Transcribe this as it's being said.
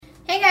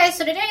Hey guys,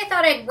 so today I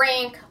thought I'd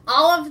rank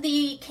all of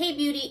the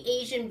K-Beauty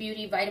Asian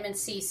Beauty Vitamin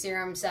C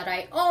serums that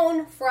I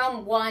own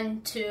from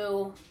 1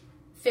 to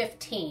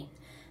 15.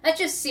 That's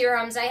just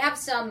serums. I have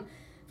some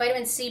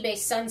vitamin C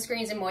based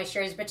sunscreens and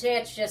moisturizers, but today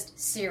it's just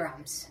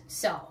serums.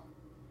 So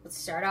let's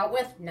start out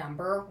with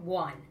number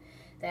 1.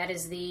 That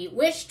is the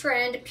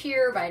Wishtrend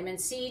Pure Vitamin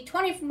C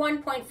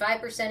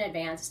 21.5%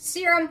 Advanced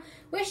Serum.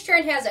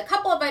 Wishtrend has a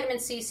couple of vitamin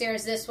C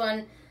serums. This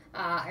one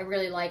I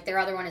really like. Their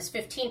other one is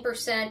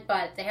 15%,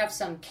 but they have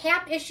some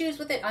cap issues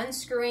with it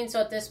unscrewing,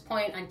 so at this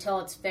point, until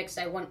it's fixed,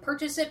 I wouldn't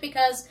purchase it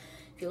because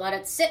if you let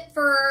it sit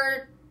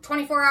for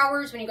 24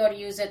 hours, when you go to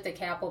use it, the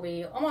cap will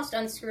be almost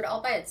unscrewed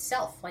all by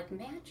itself, like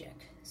magic.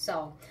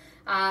 So,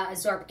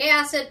 ascorbic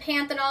acid,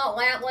 panthenol,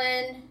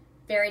 Latolin,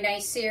 very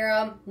nice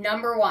serum.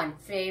 Number 1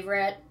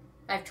 favorite.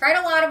 I've tried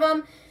a lot of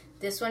them.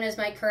 This one is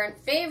my current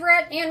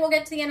favorite, and we'll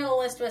get to the end of the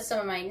list with some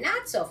of my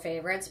not so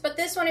favorites, but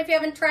this one, if you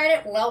haven't tried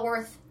it, well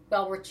worth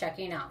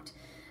checking out.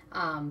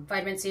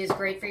 Vitamin C is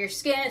great for your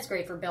skin. It's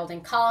great for building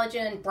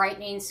collagen,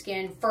 brightening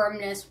skin,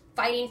 firmness,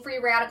 fighting free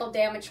radical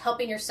damage,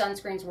 helping your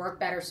sunscreens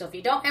work better. So if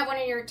you don't have one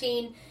in your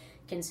routine,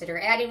 consider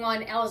adding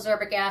one.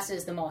 L-ascorbic acid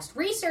is the most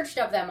researched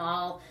of them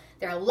all.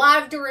 There are a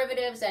lot of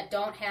derivatives that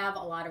don't have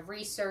a lot of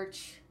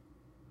research,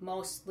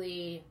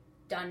 mostly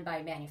done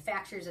by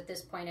manufacturers at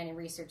this point, any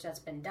research that's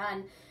been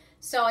done.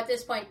 So at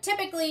this point,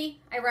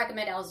 typically, I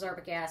recommend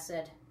L-ascorbic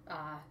acid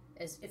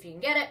if you can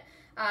get it.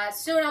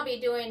 Soon I'll be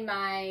doing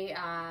my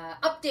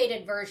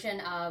updated version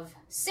of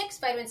 6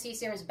 vitamin C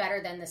serums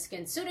better than the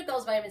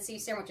SkinCeuticals vitamin C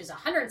serum, which is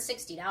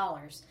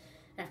 $160.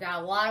 And I've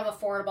got a lot of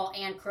affordable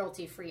and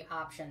cruelty-free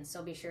options,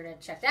 so be sure to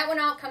check that one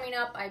out coming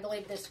up, I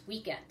believe, this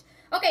weekend.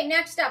 Okay,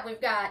 next up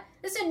we've got,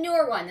 this is a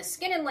newer one, the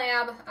Skin and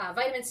Lab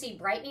Vitamin C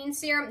Brightening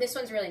Serum. This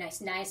one's really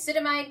nice.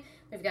 Niacinamide.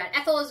 We've got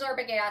ethyl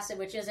ascorbic acid,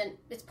 which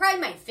it's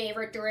probably my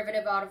favorite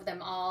derivative out of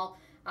them all.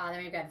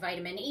 Then we've got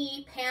vitamin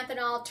E,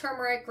 panthenol,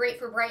 turmeric, great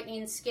for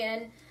brightening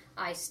skin.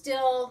 I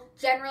still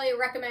generally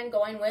recommend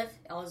going with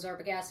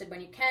L-ascorbic acid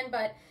when you can,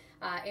 but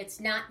it's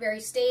not very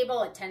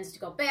stable. It tends to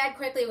go bad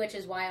quickly, which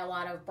is why a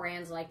lot of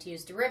brands like to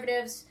use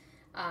derivatives,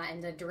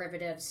 and the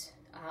derivatives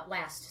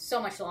last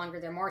so much longer.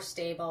 They're more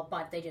stable,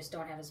 but they just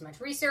don't have as much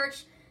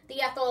research.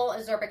 The ethyl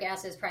ascorbic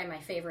acid is probably my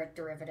favorite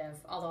derivative,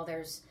 although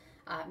there's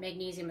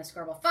magnesium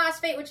ascorbyl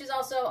phosphate, which is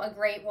also a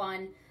great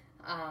one.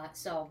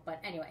 But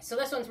anyway, so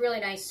this one's really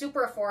nice,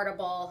 super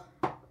affordable,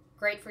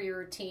 great for your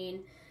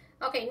routine.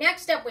 Okay,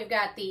 next up we've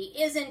got the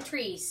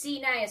Isntree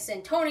C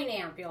Niacin Toning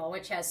Ampule,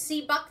 which has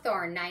sea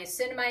buckthorn,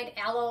 niacinamide,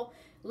 aloe,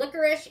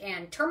 licorice,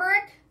 and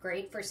turmeric.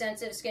 Great for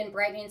sensitive skin,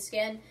 brightening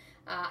skin.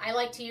 I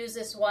like to use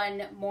this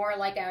one more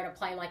like I would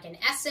apply like an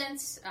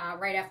essence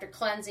right after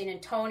cleansing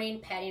and toning,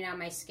 patting on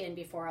my skin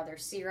before other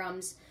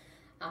serums.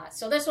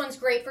 So this one's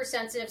great for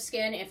sensitive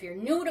skin. If you're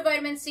new to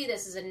vitamin C,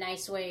 this is a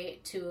nice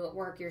way to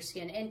work your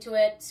skin into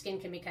it. Skin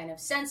can be kind of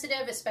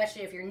sensitive,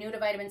 especially if you're new to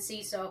vitamin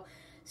C, so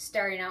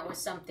starting out with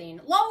something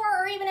lower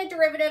or even a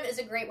derivative is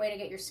a great way to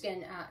get your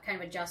skin kind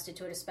of adjusted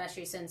to it,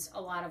 especially since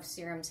a lot of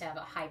serums have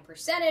a high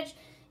percentage,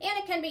 and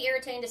it can be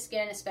irritating to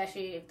skin,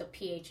 especially if the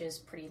pH is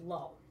pretty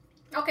low.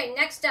 Okay,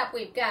 next up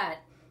we've got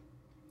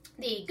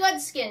the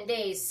Good Skin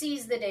Days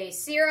Seize the Day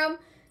Serum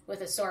with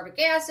ascorbic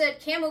acid,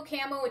 camu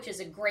camu, which is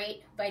a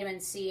great vitamin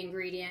C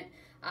ingredient,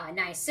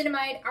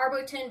 niacinamide,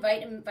 arbutin,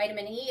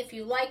 vitamin E. If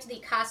you liked the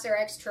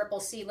Cosrx Triple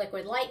C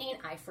Liquid Lightning,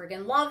 I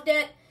friggin' loved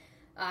it.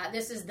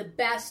 This is the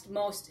best,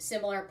 most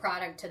similar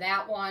product to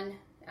that one.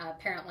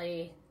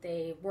 Apparently,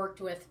 they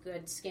worked with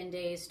Good Skin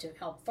Days to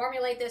help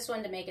formulate this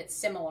one to make it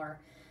similar.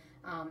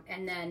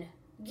 And then,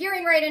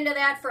 gearing right into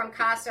that from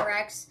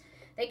Cosrx,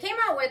 they came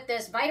out with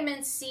this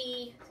vitamin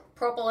C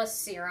propolis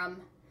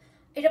serum.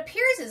 It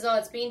appears as though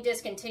it's being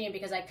discontinued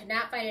because I could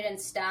not find it in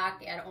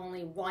stock at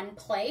only one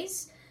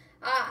place.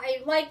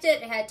 I liked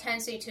it. It had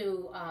tendency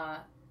to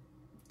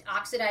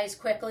oxidize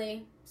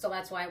quickly, so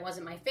that's why it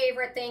wasn't my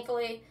favorite,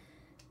 thankfully.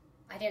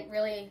 I didn't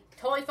really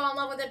totally fall in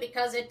love with it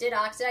because it did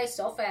oxidize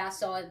so fast,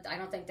 so I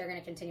don't think they're going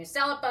to continue to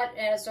sell it, but it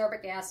has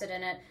ascorbic acid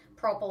in it,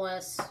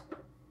 propolis.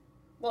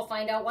 We'll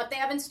find out what they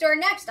have in store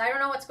next. I don't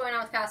know what's going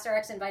on with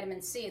Cosrx and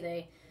vitamin C.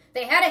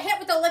 They had a hit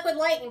with the Liquid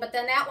Lightning, but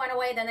then that went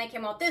away. Then they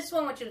came out this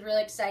one, which was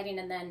really exciting,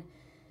 and then,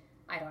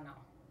 I don't know.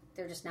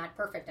 They're just not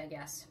perfect, I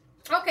guess.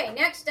 Okay,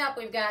 next up,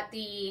 we've got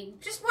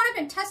just what I've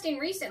been testing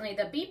recently,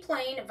 the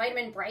Be-Plain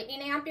Vitamin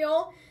Brightening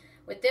Ampule.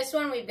 With this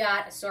one, we've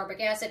got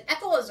ascorbic acid,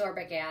 ethyl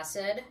ascorbic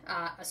acid,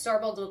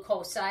 ascorbyl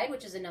glucoside,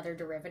 which is another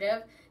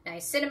derivative,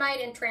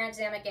 niacinamide, and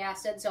tranexamic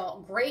acid.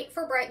 So great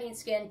for brightening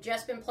skin.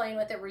 Just been playing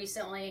with it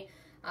recently.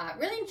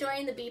 Really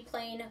enjoying the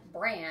Be-Plain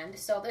brand.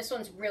 So this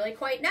one's really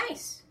quite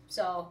nice.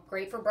 So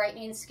great for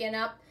brightening skin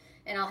up,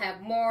 and I'll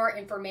have more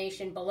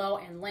information below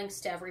and links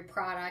to every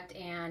product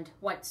and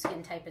what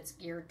skin type it's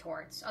geared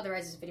towards.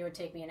 Otherwise, this video would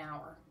take me an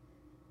hour.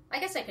 I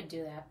guess I could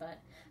do that,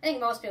 but I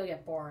think most people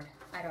get bored.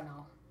 I don't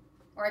know.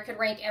 Or I could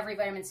rank every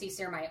vitamin C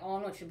serum I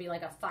own, which would be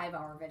like a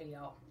 5-hour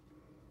video.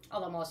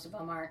 Although most of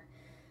them aren't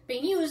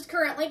being used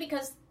currently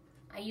because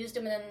I used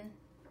them and then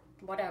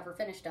whatever,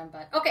 finished them.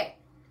 But okay.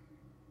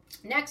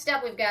 Next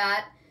up, we've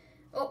got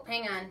Oh,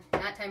 hang on.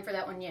 Not time for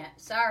that one yet.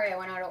 Sorry, I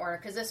went out of order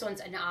because this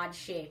one's an odd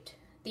shaped.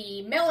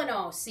 The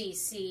Melano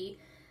CC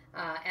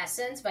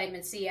essence,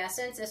 vitamin C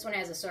essence. This one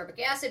has ascorbic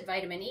acid,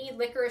 vitamin E,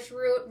 licorice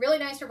root. Really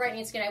nice for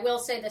brightening skin. I will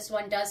say this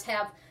one does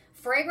have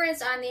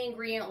fragrance on the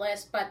ingredient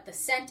list, but the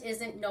scent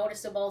isn't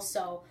noticeable,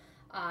 so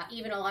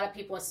even a lot of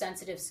people with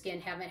sensitive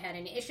skin haven't had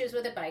any issues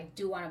with it, but I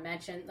do want to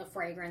mention the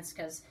fragrance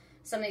because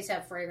some of these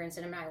have fragrance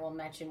in them. I will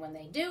mention when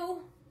they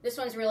do. This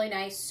one's really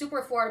nice,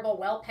 super affordable,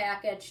 well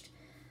packaged.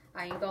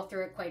 I can go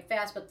through it quite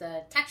fast, but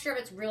the texture of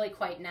it's really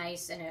quite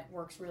nice, and it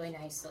works really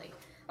nicely.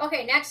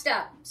 Okay, next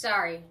up,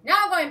 sorry.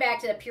 Now going back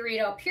to the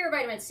Purito Pure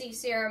Vitamin C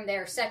Serum,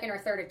 their second or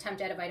third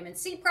attempt at a vitamin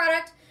C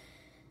product.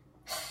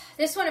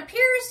 This one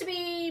appears to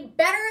be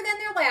better than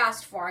their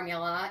last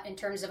formula in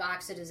terms of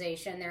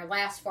oxidization. Their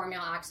last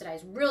formula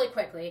oxidized really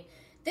quickly.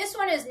 This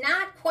one is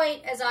not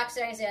quite as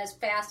oxidized as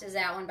fast as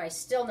that one, but I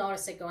still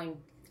notice it going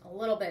a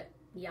little bit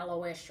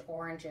yellowish,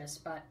 orangish,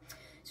 but...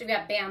 So we've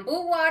got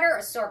bamboo water,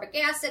 ascorbic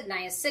acid,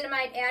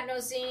 niacinamide,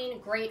 adenosine,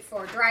 great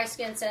for dry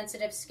skin,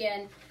 sensitive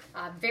skin,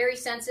 very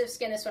sensitive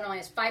skin. This one only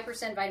has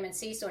 5% vitamin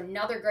C, so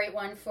another great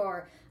one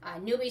for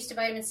newbies to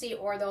vitamin C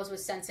or those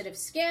with sensitive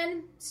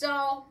skin.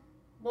 So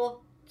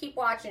we'll keep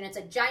watching. It's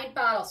a giant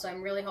bottle, so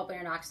I'm really hoping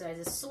it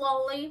oxidizes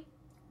slowly.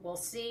 We'll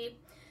see.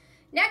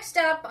 Next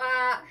up,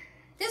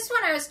 this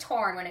one I was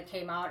torn when it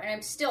came out, and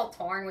I'm still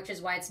torn, which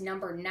is why it's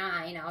number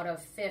 9 out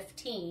of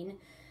 15.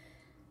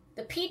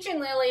 The Peach and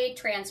Lily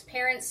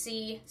Transparent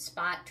C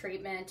Spot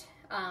Treatment.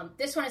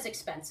 This one is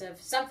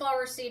expensive.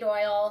 Sunflower seed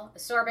oil,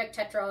 ascorbic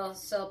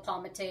tetracyl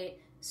palmitate,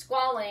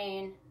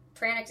 squalane,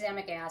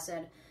 tranexamic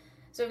acid.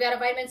 So we've got a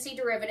vitamin C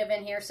derivative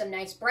in here, some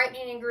nice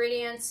brightening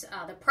ingredients.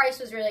 The price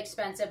was really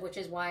expensive, which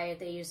is why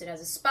they used it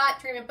as a spot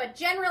treatment. But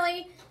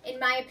generally, in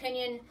my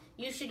opinion,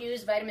 you should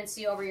use vitamin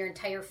C over your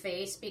entire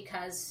face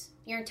because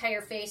your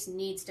entire face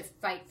needs to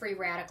fight free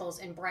radicals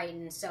and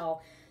brighten.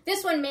 So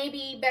this one may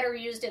be better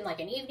used in like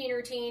an evening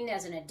routine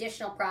as an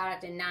additional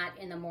product and not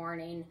in the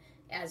morning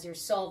as your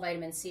sole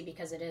vitamin C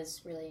because it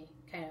is really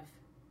kind of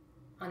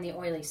on the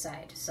oily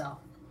side. So,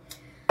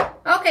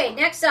 okay,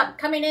 next up,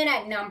 coming in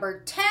at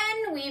number 10,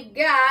 we've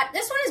got,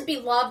 this one is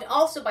beloved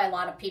also by a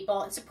lot of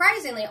people, and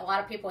surprisingly, a lot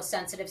of people with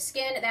sensitive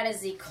skin. That is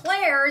the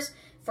Klairs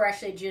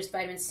Freshly Juiced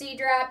Vitamin C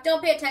Drop.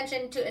 Don't pay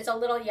attention to, it's a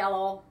little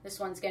yellow. This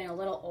one's getting a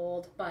little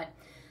old, but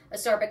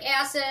ascorbic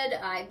acid.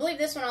 I believe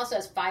this one also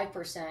has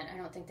 5%. I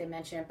don't think they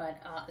mentioned it,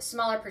 but a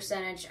smaller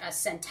percentage.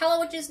 Centella,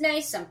 which is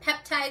nice. Some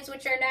peptides,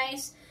 which are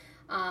nice.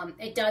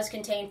 It does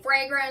contain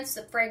fragrance.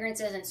 The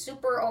fragrance isn't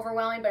super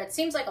overwhelming, but it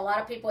seems like a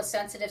lot of people with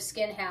sensitive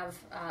skin have,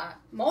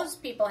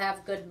 most people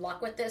have good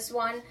luck with this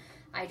one.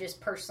 I just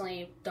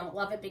personally don't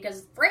love it because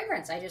of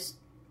fragrance. I just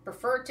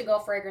prefer to go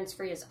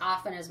fragrance-free as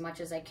often as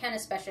much as I can,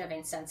 especially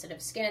having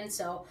sensitive skin.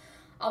 So,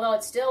 although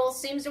it still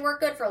seems to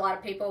work good for a lot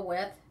of people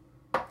with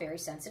very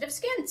sensitive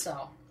skin.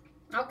 So,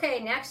 okay,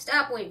 next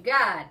up we've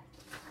got,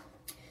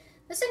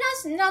 this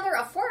is another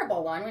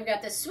affordable one. We've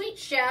got the Sweet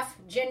Chef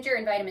Ginger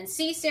and Vitamin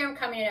C Serum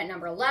coming in at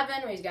number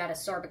 11. We've got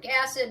ascorbic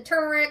acid,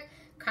 turmeric,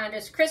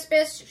 Condis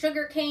crispus,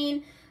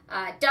 sugarcane.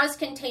 It does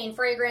contain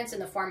fragrance in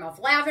the form of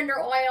lavender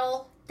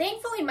oil.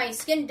 Thankfully, my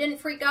skin didn't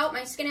freak out.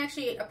 My skin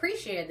actually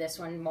appreciated this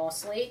one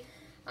mostly,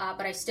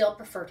 but I still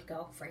prefer to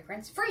go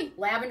fragrance-free.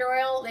 Lavender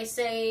oil, they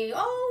say,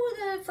 oh,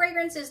 the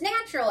fragrance is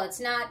natural. It's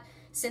not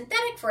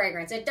synthetic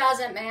fragrance. It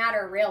doesn't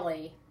matter,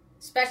 really,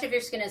 especially if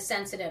your skin is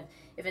sensitive.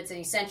 If it's an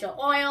essential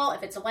oil,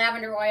 if it's a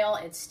lavender oil,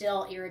 it's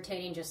still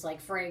irritating just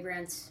like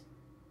fragrance.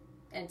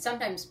 And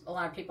sometimes a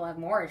lot of people have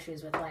more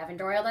issues with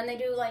lavender oil than they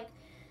do like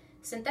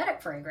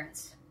synthetic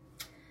fragrance.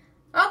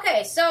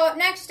 Okay, so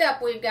next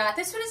up we've got,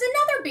 this one is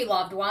another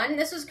beloved one.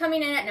 This was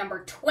coming in at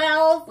number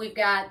 12. We've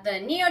got the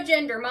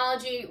Neogen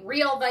Dermalogy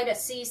Real Vita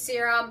C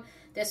Serum.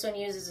 This one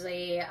uses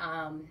a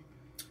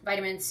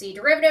vitamin C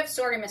derivative,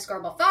 sodium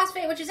ascorbyl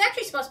phosphate, which is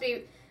actually supposed to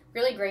be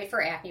really great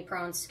for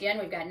acne-prone skin.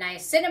 We've got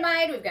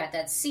niacinamide. We've got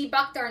that C.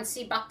 buckthorn.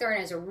 C. buckthorn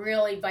is a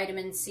really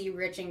vitamin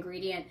C-rich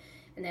ingredient.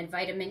 And then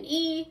vitamin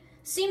E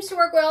seems to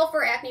work well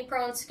for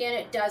acne-prone skin.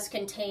 It does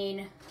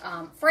contain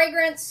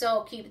fragrance,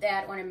 so keep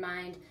that one in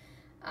mind.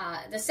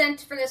 The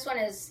scent for this one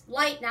is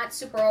light, not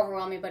super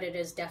overwhelming, but it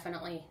is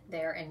definitely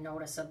there and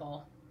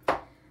noticeable.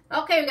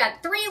 Okay, we've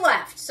got 3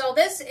 left. So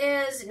this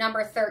is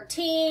number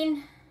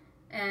 13,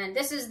 and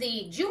this is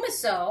the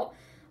Jumiso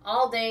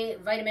All-Day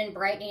Vitamin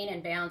Brightening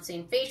and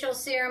Balancing Facial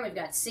Serum. We've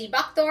got C.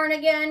 buckthorn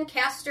again,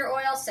 castor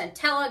oil,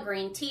 centella,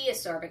 green tea,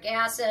 ascorbic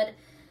acid.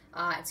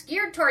 It's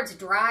geared towards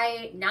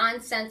dry,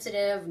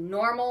 non-sensitive,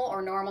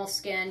 normal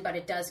skin, but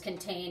it does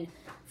contain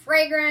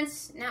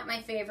fragrance. Not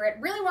my favorite.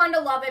 Really wanted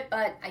to love it,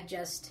 but I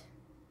just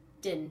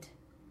didn't.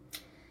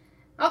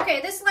 Okay,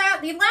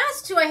 the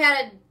last 2 I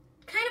had a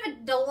kind of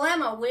a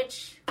dilemma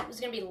which was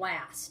going to be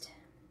last.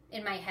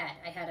 In my head,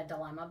 I had a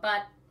dilemma,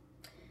 but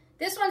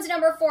this one's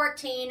number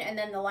 14, and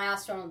then the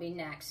last one will be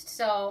next.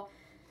 So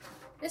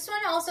this one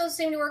also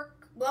seemed to work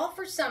well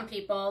for some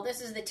people.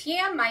 This is the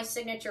TM My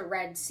Signature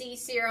Red C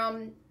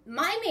Serum.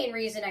 My main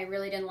reason I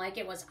really didn't like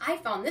it was I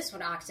found this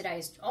one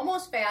oxidized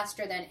almost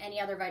faster than any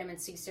other vitamin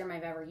C serum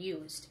I've ever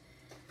used.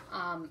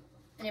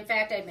 And in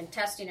fact, I've been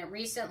testing it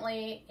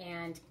recently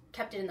and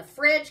kept it in the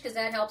fridge because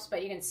that helps,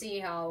 but you can see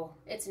how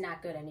it's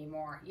not good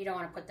anymore. You don't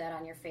want to put that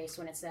on your face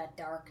when it's that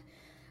dark.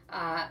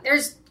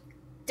 There's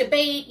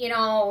debate, you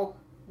know,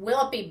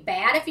 will it be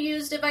bad if you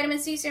used a vitamin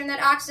C serum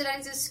that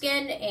oxidizes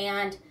skin?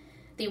 And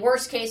the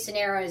worst case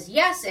scenario is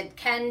yes, it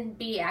can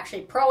be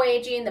actually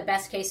pro-aging. The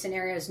best case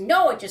scenario is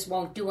no, it just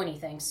won't do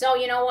anything. So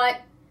you know what?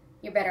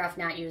 You're better off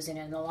not using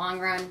it in the long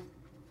run.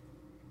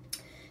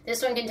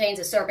 This one contains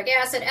ascorbic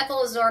acid,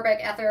 ethyl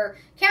ascorbic, ether,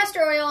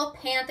 castor oil,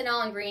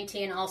 panthenol, and green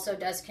tea, and also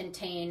does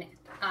contain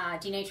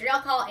denatured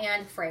alcohol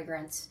and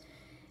fragrance.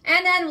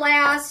 And then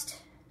last,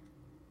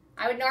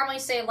 I would normally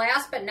say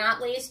last but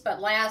not least,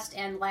 but last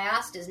and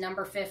last is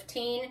number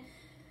 15.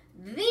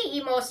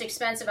 The most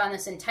expensive on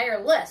this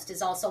entire list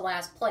is also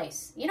last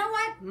place. You know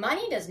what?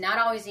 Money does not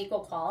always equal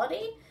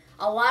quality.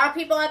 A lot of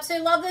people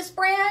absolutely love this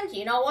brand.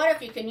 You know what?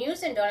 If you can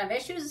use it and don't have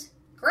issues,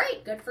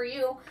 great. Good for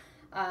you.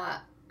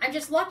 I'm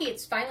just lucky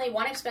it's finally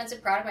one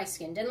expensive product my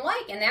skin didn't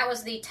like, and that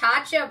was the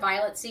Tatcha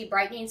Violet C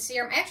Brightening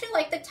Serum. I actually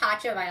like the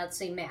Tatcha Violet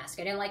C Mask.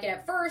 I didn't like it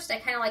at first. I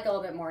kind of like it a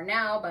little bit more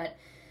now, but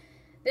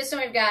this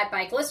one we've got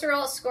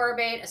biglycerol,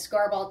 ascorbate,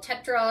 ascorbyl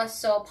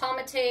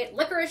tetrasulfamate,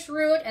 licorice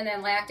root, and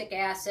then lactic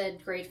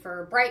acid. Great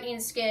for brightening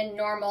skin,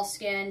 normal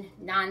skin,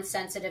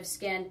 non-sensitive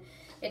skin.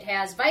 It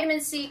has vitamin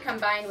C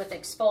combined with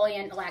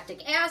exfoliant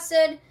lactic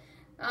acid.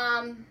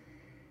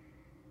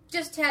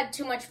 Just had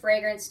too much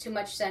fragrance, too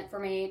much scent for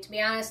me. To be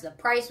honest, the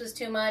price was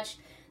too much.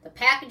 The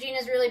packaging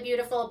is really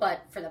beautiful,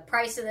 but for the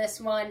price of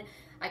this one,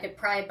 I could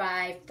probably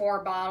buy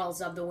 4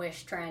 bottles of the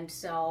Wish Trend.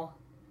 So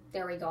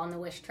there we go. And the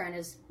Wish Trend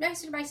is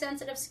nicer to my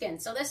sensitive skin.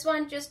 So this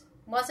one just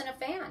wasn't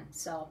a fan.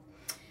 So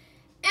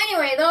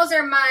anyway, those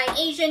are my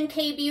Asian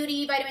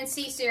K-Beauty Vitamin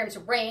C Serums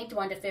ranked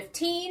 1 to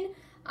 15.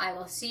 I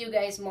will see you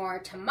guys more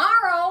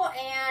tomorrow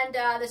and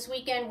this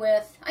weekend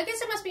with, I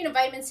guess I must be in a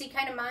vitamin C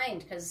kind of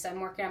mind because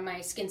I'm working on my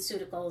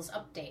SkinCeuticals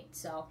update.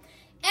 So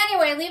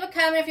anyway, leave a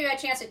comment if you had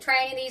a chance to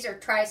try any of these or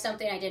try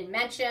something I didn't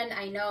mention.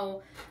 I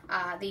know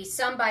the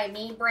Some By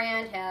Me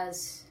brand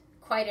has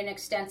quite an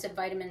extensive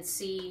vitamin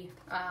C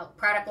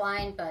product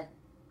line, but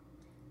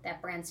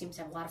that brand seems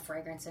to have a lot of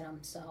fragrance in them.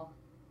 So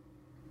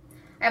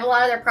I have a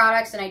lot of their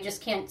products and I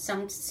just can't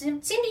seem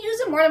to use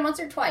them more than once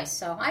or twice.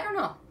 So I don't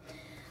know.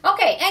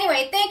 Okay,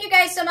 anyway, thank you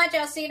guys so much.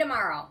 I'll see you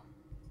tomorrow.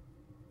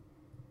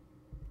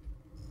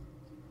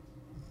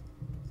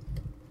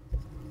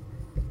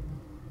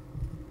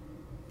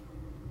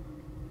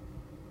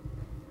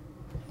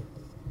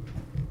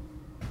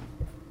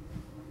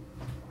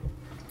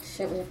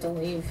 Shit, we have to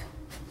leave.